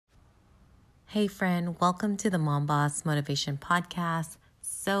Hey friend, welcome to the Mom Boss Motivation Podcast.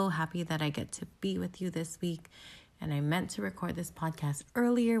 So happy that I get to be with you this week. And I meant to record this podcast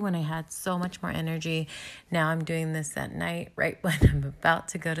earlier when I had so much more energy. Now I'm doing this at night, right when I'm about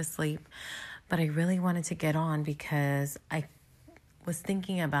to go to sleep. But I really wanted to get on because I was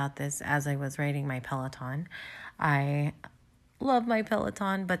thinking about this as I was writing my Peloton. I love my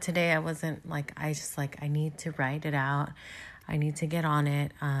Peloton, but today I wasn't I need to write it out. I need to get on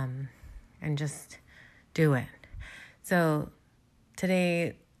it. And just do it. So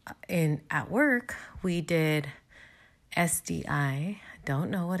today at work, we did SDI. Don't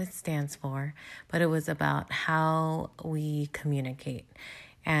know what it stands for, but it was about how we communicate.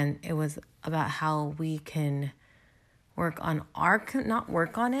 And it was about how we can not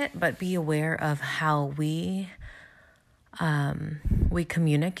work on it, but be aware of how we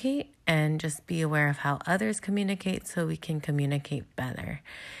communicate and just be aware of how others communicate so we can communicate better.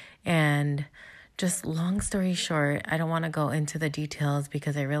 And just long story short, I don't want to go into the details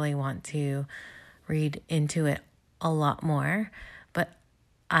because I really want to read into it a lot more. But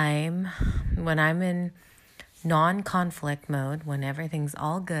when I'm in non-conflict mode, when everything's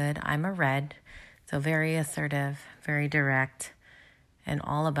all good, I'm a red. So very assertive, very direct, and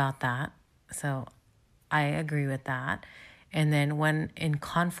all about that. So I agree with that. And then when in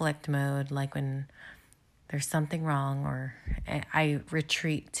conflict mode, like when there's something wrong, or I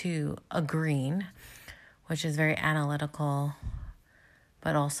retreat to a green, which is very analytical,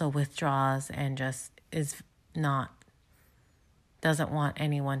 but also withdraws and just doesn't want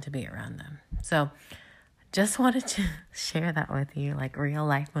anyone to be around them. So just wanted to share that with you, like real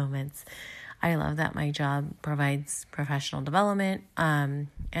life moments. I love that my job provides professional development, and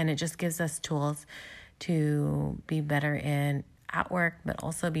it just gives us tools to be better at work, but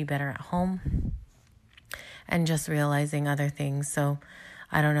also be better at home. And just realizing other things. So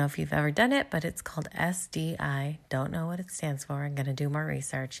I don't know if you've ever done it, but it's called SDI. Don't know what it stands for. I'm going to do more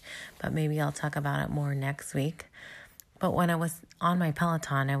research, but maybe I'll talk about it more next week. But when I was on my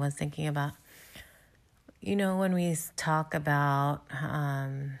Peloton, I was thinking about, when we talk about,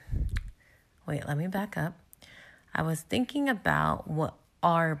 let me back up. I was thinking about what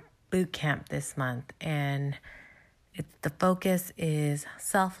our boot camp this month, and the focus is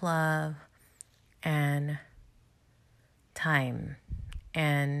self-love and time,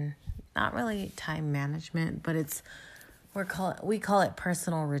 and not really time management, but we call it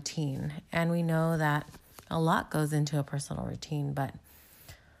personal routine. And we know that a lot goes into a personal routine, but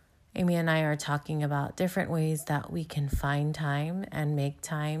Amy and I are talking about different ways that we can find time and make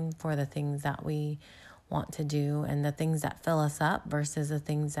time for the things that we want to do and the things that fill us up versus the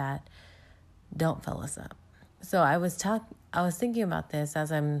things that don't fill us up. So I was thinking about this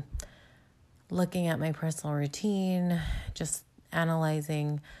as I'm looking at my personal routine, just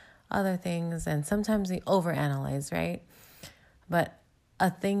analyzing other things. And sometimes we overanalyze, right? But a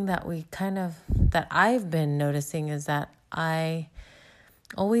thing that that I've been noticing is that I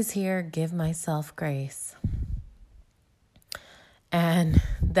always hear, give myself grace. And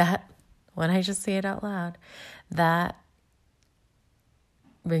that, when I just say it out loud, that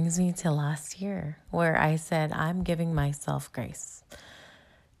brings me to last year where I said, I'm giving myself grace.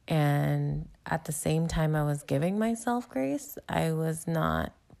 And at the same time I was giving myself grace, I was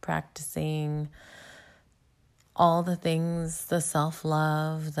not practicing all the things, the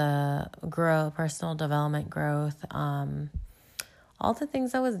self-love, the personal development growth, all the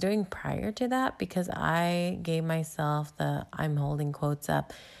things I was doing prior to that, because I gave myself I'm holding quotes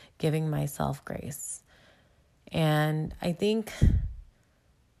up, giving myself grace. And I think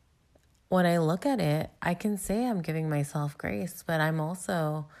when I look at it, I can say I'm giving myself grace, but am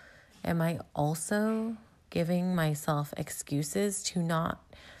I also giving myself excuses to not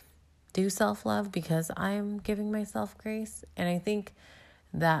do self-love because I'm giving myself grace? And I think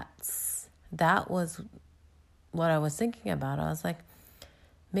that was what I was thinking about. I was like,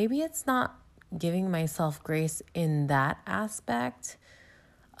 maybe it's not giving myself grace in that aspect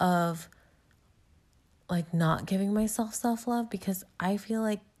of like not giving myself self-love, because I feel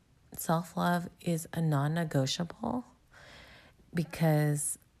like self-love is a non-negotiable,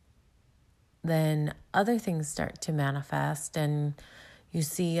 because then other things start to manifest and you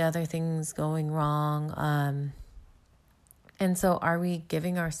see other things going wrong. And so are we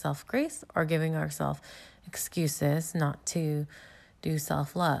giving ourselves grace or giving ourselves excuses not to do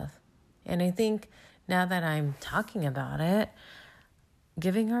self-love? And I think now that I'm talking about it,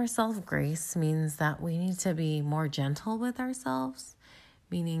 giving ourselves grace means that we need to be more gentle with ourselves,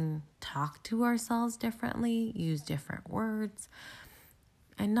 meaning talk to ourselves differently, use different words,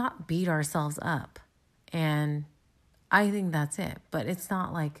 and not beat ourselves up. And I think that's it. But it's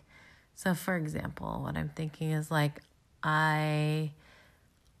not like So for example, what I'm thinking is like, I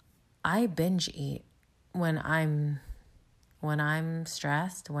binge eat when I'm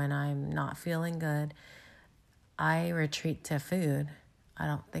stressed, when I'm not feeling good. I retreat to food. I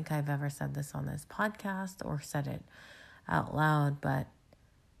don't think I've ever said this on this podcast or said it out loud, but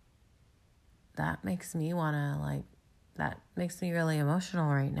that makes me that makes me really emotional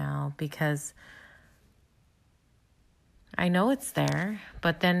right now, because I know it's there,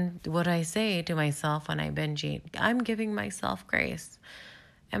 but then what I say to myself when I binge eat, I'm giving myself grace.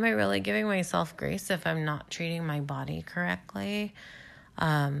 Am I really giving myself grace if I'm not treating my body correctly,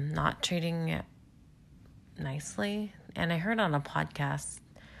 not treating it nicely? And I heard on a podcast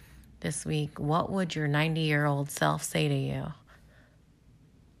this week, what would your 90-year-old self say to you?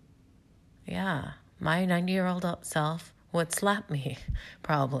 Yeah, my 90-year-old self would slap me,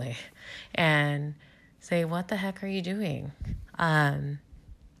 probably, and say, what the heck are you doing?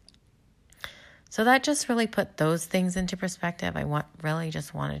 So that just really put those things into perspective. I really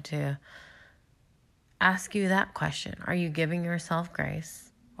just wanted to ask you that question. Are you giving yourself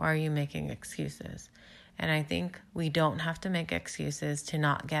grace, or are you making excuses? And I think we don't have to make excuses to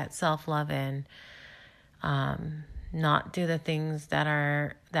not get self-love in, not do the things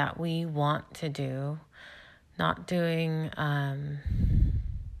that we want to do, not doing,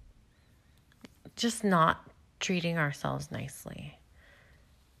 just not treating ourselves nicely.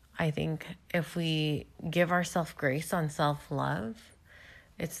 I think if we give ourselves grace on self-love,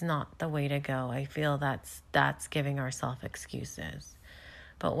 it's not the way to go. I feel that's giving ourselves excuses.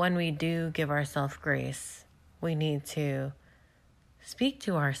 But when we do give ourselves grace, we need to speak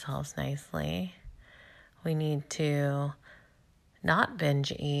to ourselves nicely. We need to not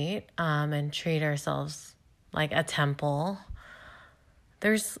binge eat, and treat ourselves like a temple.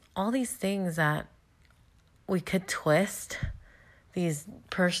 There's all these things that we could twist, these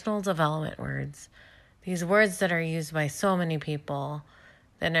personal development words, these words that are used by so many people,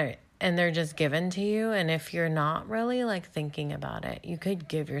 and they're just given to you. And if you're not really like thinking about it, you could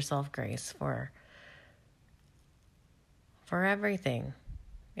give yourself grace for everything,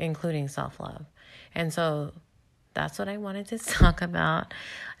 including self-love. And so that's what I wanted to talk about.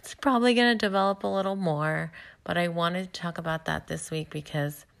 It's probably going to develop a little more, but I wanted to talk about that this week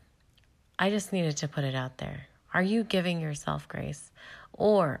because I just needed to put it out there. Are you giving yourself grace,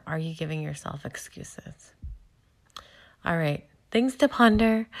 or are you giving yourself excuses? All right, things to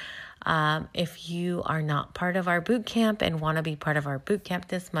ponder. If you are not part of our boot camp and want to be part of our boot camp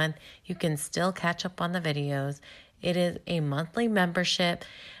this month, you can still catch up on the videos. It is a monthly membership,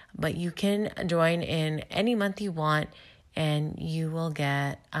 but you can join in any month you want, and you will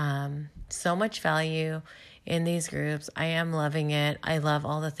get so much value in these groups. I am loving it. I love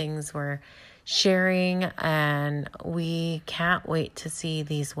all the things we're sharing, and we can't wait to see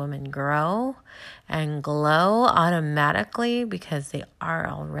these women grow and glow automatically, because they are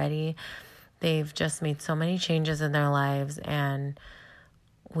already. They've just made so many changes in their lives, and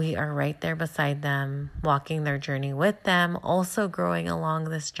we are right there beside them, walking their journey with them, also growing along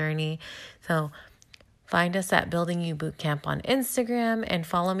this journey. So find us at Building You Bootcamp on Instagram, and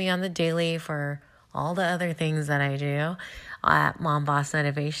follow me on the daily for all the other things that I do at Mom Boss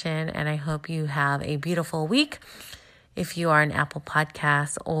Motivation. And I hope you have a beautiful week. If you are an Apple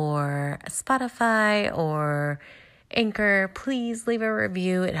Podcast or Spotify or Anchor, please leave a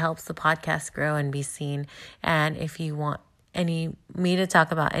review. It helps the podcast grow and be seen. And if you want me to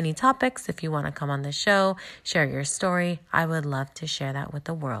talk about any topics, if you want to come on the show, share your story, I would love to share that with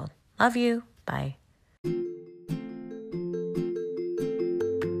the world. Love you. Bye.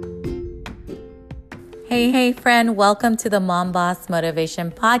 Hey, friend. Welcome to the Mom Boss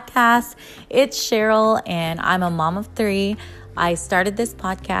Motivation Podcast. It's Cheryl, and I'm a mom of 3. I started this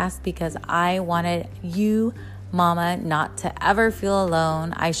podcast because I wanted you, mama, not to ever feel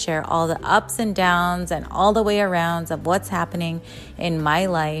alone. I share all the ups and downs and all the way arounds of what's happening in my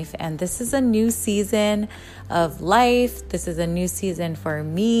life. And this is a new season of life. This is a new season for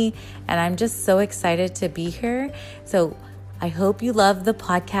me. And I'm just so excited to be here. So I hope you love the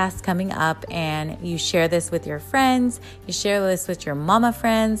podcast coming up, and you share this with your friends, you share this with your mama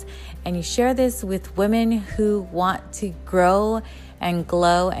friends, and you share this with women who want to grow and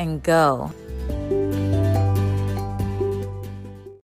glow and go.